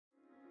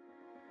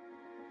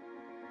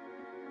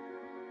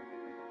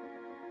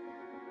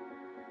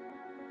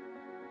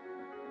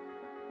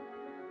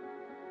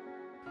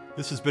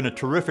This has been a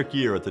terrific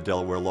year at the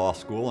Delaware Law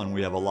School, and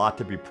we have a lot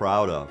to be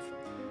proud of.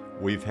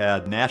 We've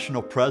had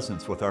national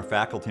presence with our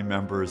faculty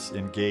members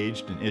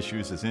engaged in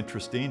issues as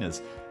interesting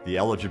as the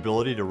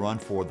eligibility to run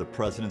for the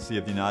presidency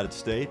of the United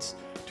States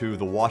to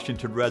the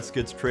Washington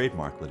Redskins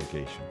trademark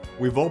litigation.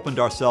 We've opened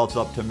ourselves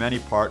up to many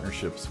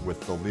partnerships with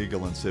the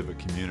legal and civic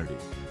community.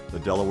 The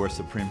Delaware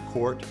Supreme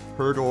Court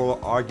heard oral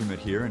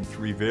argument here in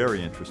 3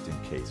 very interesting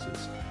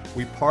cases.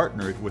 We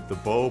partnered with the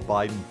Beau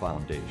Biden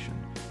Foundation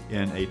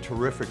in a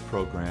terrific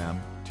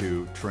program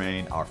to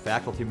train our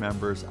faculty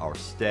members, our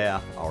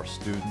staff, our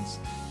students,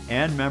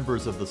 and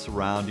members of the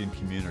surrounding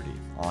community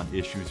on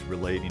issues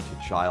relating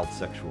to child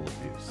sexual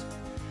abuse.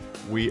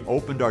 We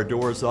opened our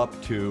doors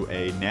up to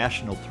a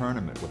national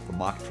tournament with the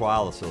Mock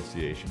Trial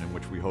Association, in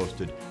which we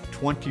hosted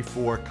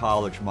 24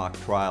 college mock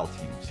trial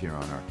teams here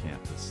on our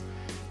campus.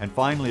 And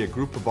finally, a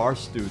group of our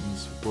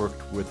students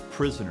worked with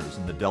prisoners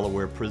in the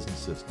Delaware prison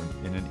system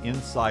in an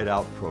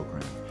inside-out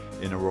program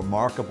in a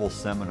remarkable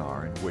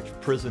seminar in which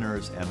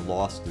prisoners and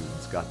law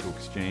students got to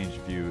exchange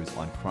views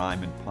on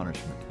crime and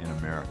punishment in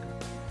America.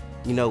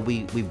 You know,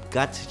 we've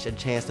got a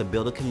chance to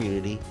build a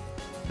community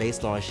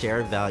based on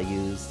shared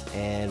values,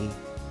 and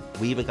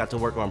we even got to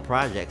work on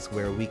projects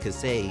where we could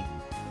say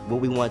what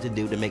we wanted to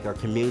do to make our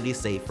community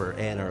safer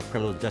and our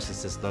criminal justice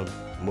system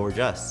more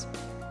just.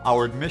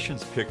 Our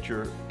admissions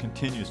picture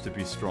continues to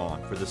be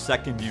strong. For the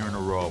 2nd year in a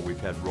row, we've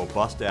had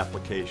robust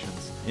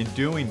applications. In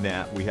doing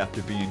that, we have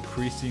to be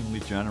increasingly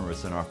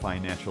generous in our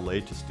financial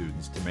aid to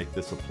students to make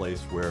this a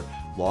place where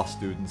law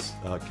students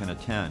can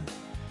attend.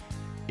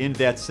 In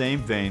that same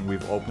vein,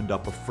 we've opened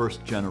up a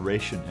First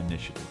Generation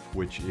initiative,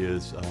 which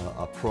is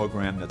a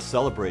program that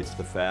celebrates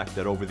the fact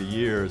that over the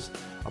years,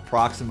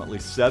 approximately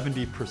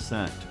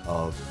 70%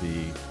 of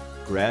the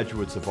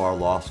graduates of our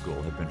law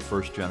school have been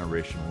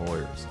first-generation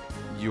lawyers.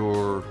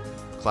 Your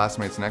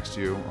classmates next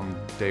to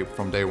you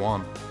from day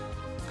one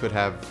could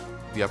have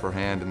the upper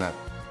hand in that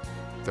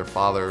their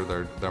father,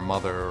 their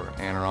mother, or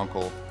aunt or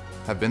uncle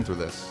have been through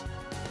this.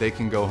 They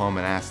can go home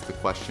and ask the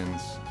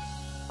questions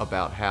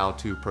about how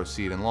to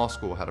proceed in law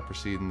school, how to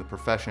proceed in the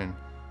profession,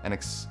 and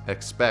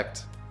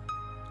expect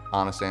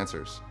honest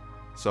answers.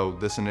 So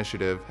this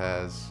initiative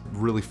has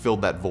really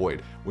filled that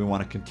void. We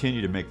want to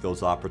continue to make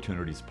those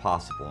opportunities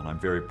possible, and I'm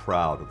very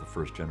proud of the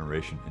First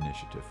Generation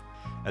initiative.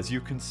 As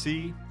you can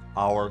see,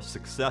 our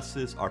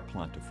successes are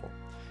plentiful.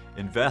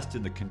 Invest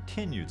in the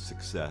continued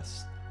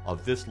success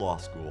of this law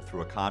school through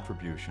a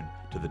contribution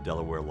to the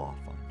Delaware Law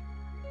Fund.